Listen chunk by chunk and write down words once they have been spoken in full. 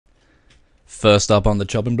First up on the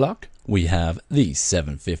chopping block, we have the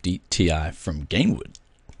 750 Ti from Gainward.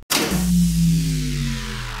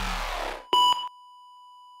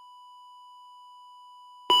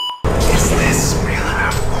 Is this real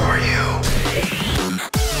enough for you?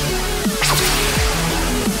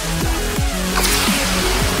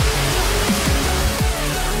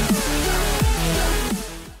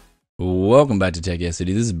 Welcome back to Tech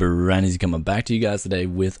City. This is Barani's coming back to you guys today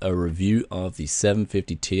with a review of the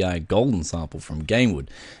 750 Ti Golden Sample from Gainward.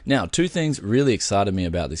 Now, two things really excited me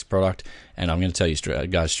about this product, and I'm going to tell you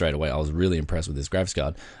straight away, I was really impressed with this graphics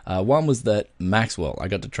card. One was that Maxwell. I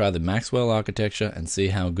got to try the Maxwell architecture and see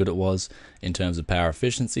how good it was in terms of power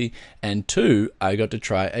efficiency. And two, I got to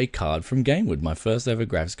try a card from Gainward, my first ever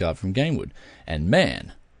graphics card from Gainward. And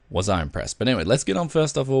man, was I impressed. But anyway, let's get on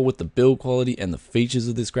first of all with the build quality and the features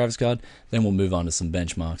of this graphics card, then we'll move on to some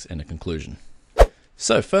benchmarks and a conclusion.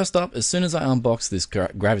 So first up, as soon as I unboxed this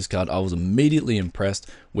graphics card, I was immediately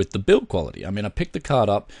impressed with the build quality. I mean, I picked the card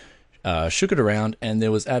up, shook it around, and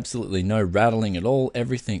there was absolutely no rattling at all.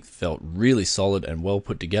 Everything felt really solid and well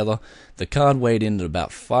put together. The card weighed in at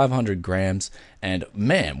about 500 grams, and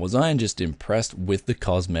man, was I just impressed with the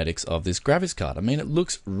cosmetics of this graphics card. I mean, it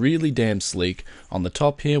looks really damn sleek. On the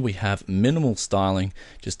top here, we have minimal styling,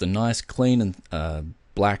 just a nice clean and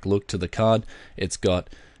black look to the card. It's got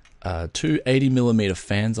two 80mm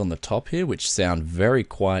fans on the top here, which sound very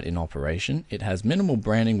quiet in operation. It has minimal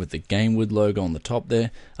branding with the Gainward logo on the top there,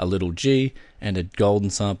 a little G, and a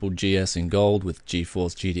golden sample GS in gold with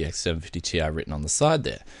GeForce GTX 750 Ti written on the side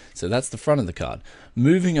there. So that's the front of the card.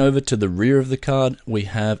 Moving over to the rear of the card, we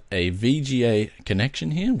have a VGA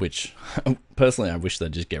connection here, which personally I wish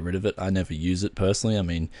they'd just get rid of it. I never use it personally. I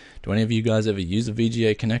mean, do any of you guys ever use a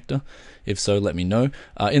VGA connector? If so, let me know.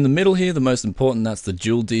 In the middle here, the most important, that's the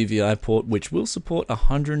dual DVI port, which will support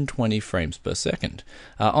 120 frames per second.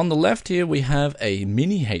 On the left here, we have a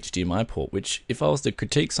mini HDMI port, which if I was to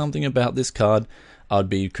critique something about this card, I'd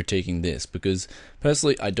be critiquing this, because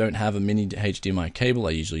personally I don't have a mini HDMI cable.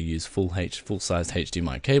 I usually use full-size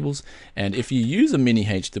HDMI cables, and if you use a mini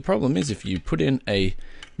the problem is if you put in a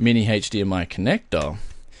mini HDMI connector,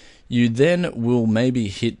 you then will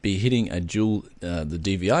maybe be hitting a dual the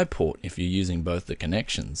DVI port if you're using both the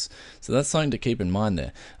connections. So that's something to keep in mind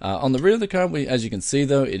there. On the rear of the card, as you can see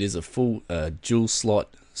though, it is a full dual slot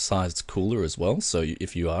sized cooler as well. So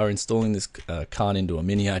if you are installing this card into a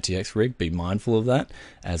mini ITX rig, be mindful of that,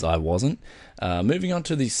 as I wasn't. Moving on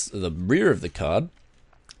to the rear of the card,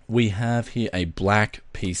 we have here a black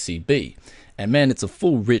PCB. And man, it's a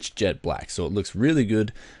full rich jet black, so it looks really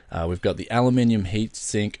good. We've got the aluminium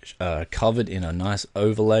heatsink covered in a nice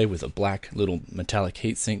overlay with a black little metallic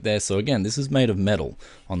heatsink there. So again, this is made of metal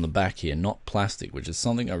on the back here, not plastic, which is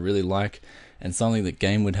something I really like and something that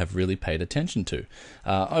Gainward have really paid attention to.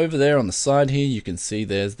 Over there on the side here, you can see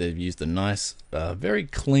they've used a nice, very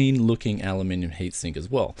clean looking aluminium heatsink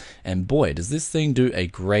as well. And boy, does this thing do a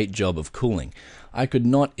great job of cooling. I could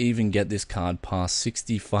not even get this card past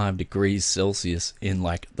 65 degrees Celsius in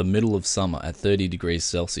like the middle of summer at 30 degrees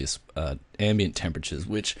Celsius ambient temperatures,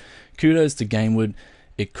 which kudos to Gainward.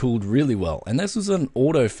 It cooled really well, and this was on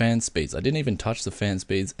auto fan speeds. I didn't even touch the fan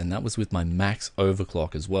speeds, and that was with my max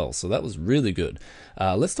overclock as well, so that was really good.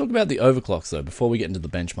 Let's talk about the overclocks though before we get into the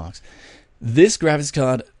benchmarks. This graphics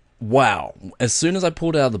card, wow, as soon as I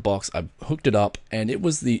pulled it out of the box, I hooked it up, and it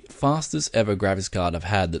was the fastest ever graphics card I've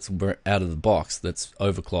had that's out of the box that's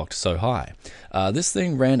overclocked so high. This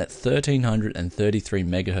thing ran at 1333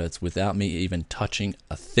 megahertz without me even touching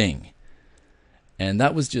a thing. And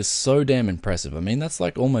that was just so damn impressive. I mean, that's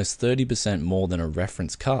like almost 30% more than a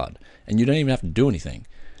reference card, and you don't even have to do anything.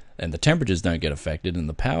 And the temperatures don't get affected, and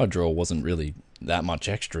the power draw wasn't really that much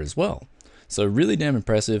extra as well. So really damn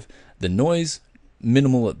impressive. The noise,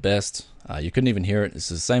 minimal at best. You couldn't even hear it. It's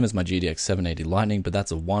the same as my GTX 780 Lightning, but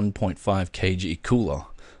that's a 1.5 kg cooler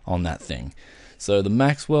on that thing. So the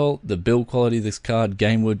Maxwell, the build quality of this card,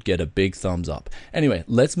 Gainward, get a big thumbs up. Anyway,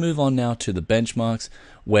 let's move on now to the benchmarks,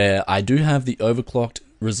 where I do have the overclocked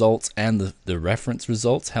results and the reference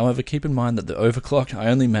results. However, keep in mind that the overclock, I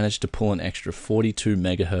only managed to pull an extra 42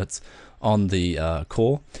 megahertz on the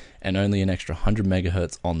core and only an extra 100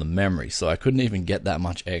 megahertz on the memory. So I couldn't even get that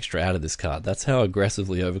much extra out of this card. That's how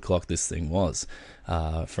aggressively overclocked this thing was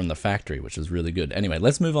from the factory, which was really good. Anyway,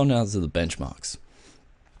 let's move on now to the benchmarks.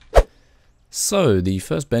 So the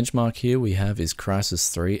first benchmark here we have is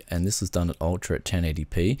Crysis 3, and this is done at Ultra at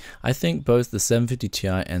 1080p. I think both the 750 Ti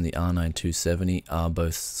and the R9 270 are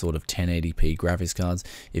both sort of 1080p graphics cards.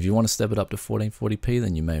 If you want to step it up to 1440p,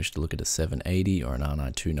 then you may have to look at a 780 or an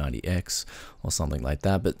R9 290X or something like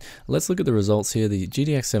that. But let's look at the results here. The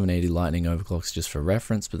GTX 780 Lightning overclocks just for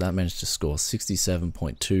reference, but that managed to score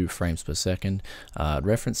 67.2 frames per second. At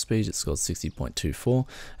reference speed, it scored 60.24.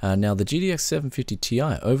 Now the GTX 750 Ti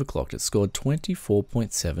overclocked, it scored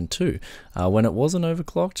 24.72. When it wasn't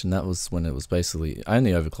overclocked, and that was when it was basically, I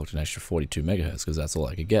only overclocked an extra 42 megahertz because that's all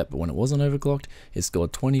I could get, but when it wasn't overclocked, it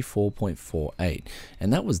scored 24.48,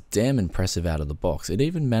 and that was damn impressive out of the box. It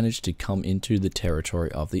even managed to come into the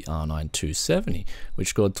territory of the R9 270, which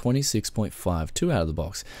scored 26.52 out of the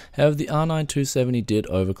box. However, the R9 270 did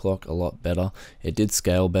overclock a lot better. It did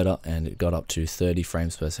scale better, and it got up to 30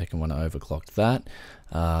 frames per second when I overclocked that.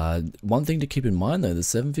 One thing to keep in mind though, the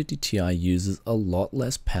 750 Ti uses a lot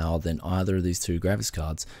less power than either of these two graphics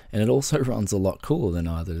cards, and it also runs a lot cooler than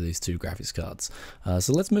either of these two graphics cards.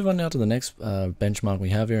 So let's move on now to the next benchmark we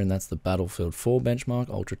have here, and that's the Battlefield 4 benchmark,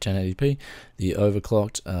 Ultra 1080p. The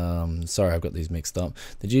overclocked, sorry, I've got these mixed up.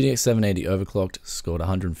 The GTX 780 overclocked scored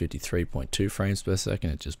 153.2 frames per second.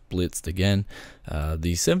 It just blitzed again.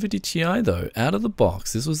 The 750 Ti though, out of the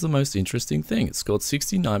box, this was the most interesting thing. It scored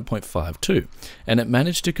 69.52, and it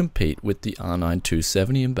managed to compete with the R9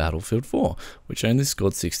 270 in Battlefield 4, which only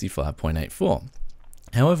scored 65.84.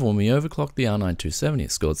 However, when we overclocked the R9 270,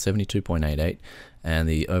 it scored 72.88, and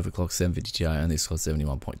the overclocked 750 Ti only scored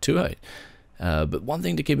 71.28. But one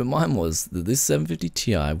thing to keep in mind was that this 750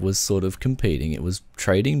 Ti was sort of competing. It was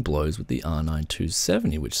trading blows with the R9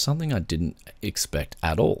 270, which is something I didn't expect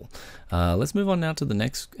at all. Let's move on now to the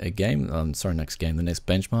next game, the next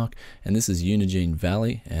benchmark, and this is Unigine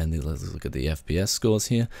Valley, and let's look at the FPS scores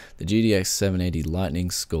here. The GTX 780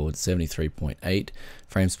 Lightning scored 73.8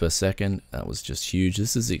 frames per second. That was just huge.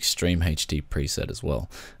 This is the Extreme HD preset as well.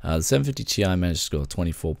 The 750 Ti managed to score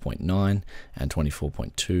 24.9 and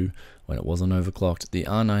 24.2 when it wasn't overclocked. The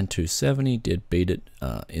R9 270 did beat it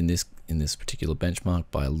in this particular benchmark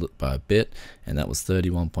by a bit, and that was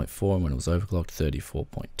 31.4, when it was overclocked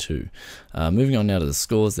 34.2. Moving on now to the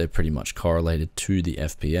scores, they're pretty much correlated to the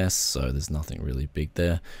FPS, so there's nothing really big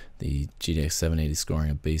there. The GTX 780 scoring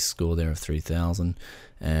a beast score there of 3000,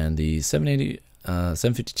 and the 750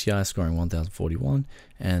 Ti scoring 1041,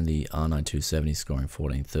 and the R9 270 scoring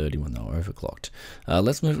 1430 when they were overclocked.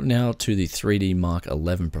 Let's move now to the 3D Mark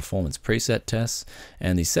 11 performance preset tests,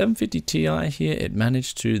 and the 750 Ti here, it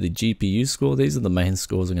managed to the GPU score. These are the main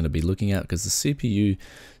scores I'm going to be looking at because the CPU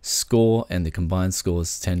score and the combined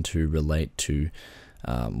scores tend to relate to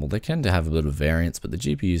well, they tend to have a bit of variance, but the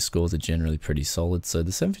GPU scores are generally pretty solid. So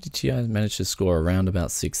the 750 Ti managed to score around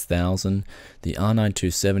about 6,000. The R9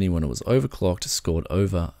 270, when it was overclocked, scored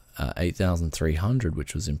over 8,300,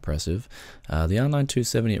 which was impressive. The R9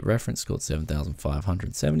 270 at reference scored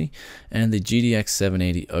 7,570, and the GTX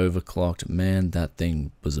 780 overclocked, man, that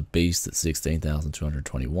thing was a beast at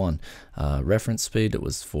 16,221. Reference speed, it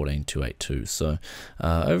was 14,282. So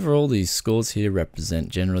overall, these scores here represent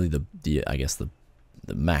generally the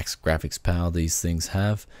max graphics power these things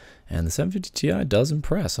have, and the 750 Ti does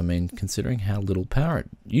impress. I mean, considering how little power it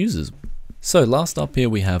uses. So last up here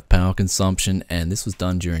we have power consumption, and this was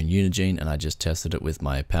done during Unigine, and I just tested it with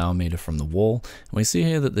my power meter from the wall. And we see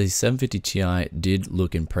here that the 750 Ti did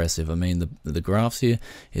look impressive. I mean, the graphs here,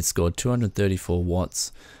 it scored 234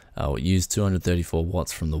 watts. It used 234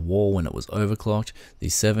 watts from the wall when it was overclocked. The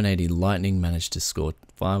 780 Lightning managed to score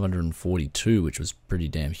 542, which was pretty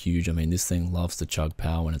damn huge. I mean, this thing loves to chug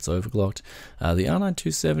power when it's overclocked. The R9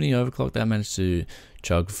 270 overclocked, that managed to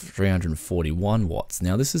chug 341 watts.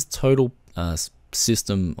 Now this is total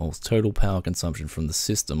system or total power consumption from the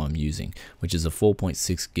system I'm using, which is a 4.6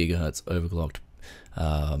 gigahertz overclocked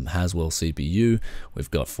Haswell CPU.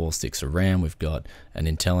 We've got 4 sticks of RAM, we've got an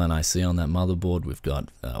Intel NIC on that motherboard, we've got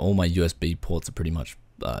all my USB ports are pretty much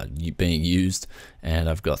being used, and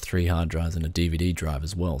I've got 3 hard drives and a DVD drive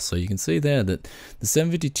as well. So you can see there that the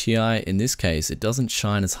 750 Ti in this case, it doesn't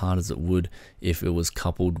shine as hard as it would if it was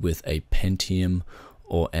coupled with a Pentium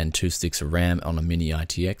and 2 sticks of RAM on a mini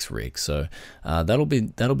ITX rig. So that'll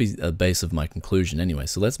be a base of my conclusion anyway.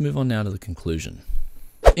 So let's move on now to the conclusion.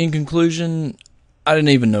 In conclusion, I don't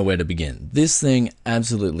even know where to begin. This thing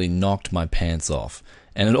absolutely knocked my pants off,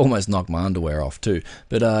 and it almost knocked my underwear off too.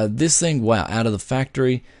 But this thing, wow, out of the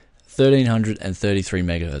factory, 1333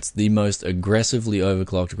 megahertz, the most aggressively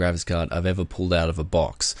overclocked graphics card I've ever pulled out of a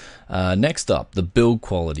box. Next up, the build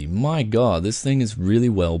quality. My god, this thing is really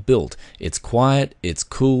well built. It's quiet, it's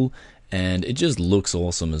cool, and it just looks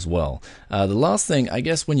awesome as well. The last thing, I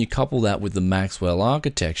guess, when you couple that with the Maxwell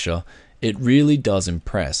architecture, it really does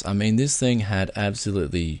impress. I mean, this thing had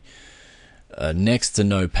absolutely next to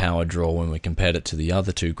no power draw when we compared it to the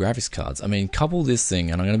other two graphics cards. I mean, couple this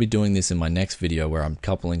thing, and I'm going to be doing this in my next video where I'm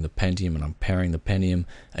coupling the Pentium and I'm pairing the Pentium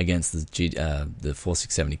against the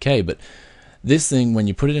 4670K, but this thing, when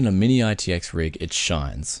you put it in a mini ITX rig, it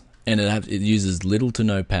shines, and it uses little to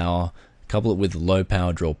no power. Couple it with the low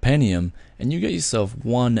power draw Pentium, and you get yourself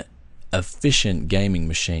one efficient gaming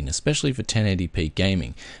machine, especially for 1080p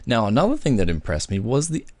gaming. Now, another thing that impressed me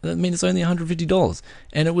was it's only $150,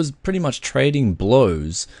 and it was pretty much trading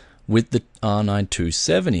blows with the R9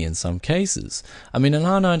 270 in some cases. I mean, an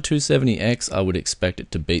R9 270X, I would expect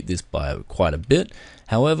it to beat this by quite a bit.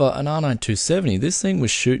 However, an R9 270, this thing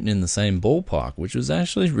was shooting in the same ballpark, which was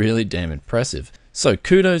actually really damn impressive. So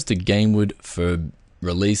kudos to Gainward for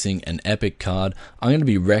releasing an epic card. I'm going to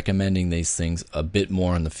be recommending these things a bit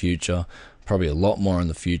more in the future, probably a lot more in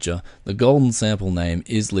the future. The golden sample name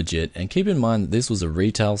is legit, and keep in mind that this was a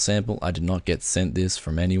retail sample. I did not get sent this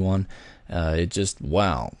from anyone. It just,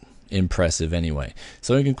 wow, impressive anyway.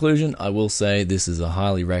 So in conclusion, I will say this is a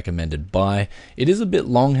highly recommended buy. It is a bit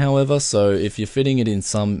long, however, so if you're fitting it in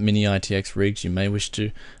some mini ITX rigs, you may wish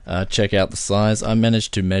to check out the size. I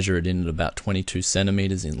managed to measure it in at about 22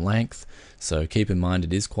 centimeters in length. So keep in mind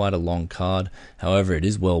it is quite a long card. However, it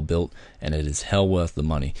is well built and it is hell worth the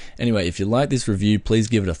money. Anyway, if you like this review, please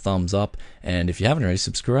give it a thumbs up. And if you haven't already,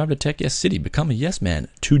 subscribe to Tech Yes City. Become a yes man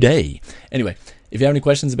today. Anyway, if you have any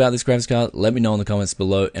questions about this graphics card, let me know in the comments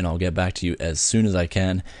below and I'll get back to you as soon as I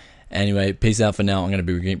can. Anyway, peace out for now. I'm going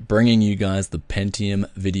to be bringing you guys the Pentium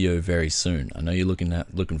video very soon. I know you're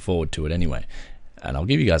looking forward to it anyway. And I'll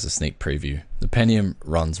give you guys a sneak preview. The Pentium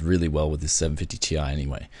runs really well with this 750 Ti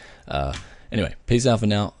anyway. Anyway, peace out for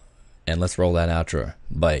now, and let's roll that outro.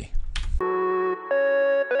 Bye.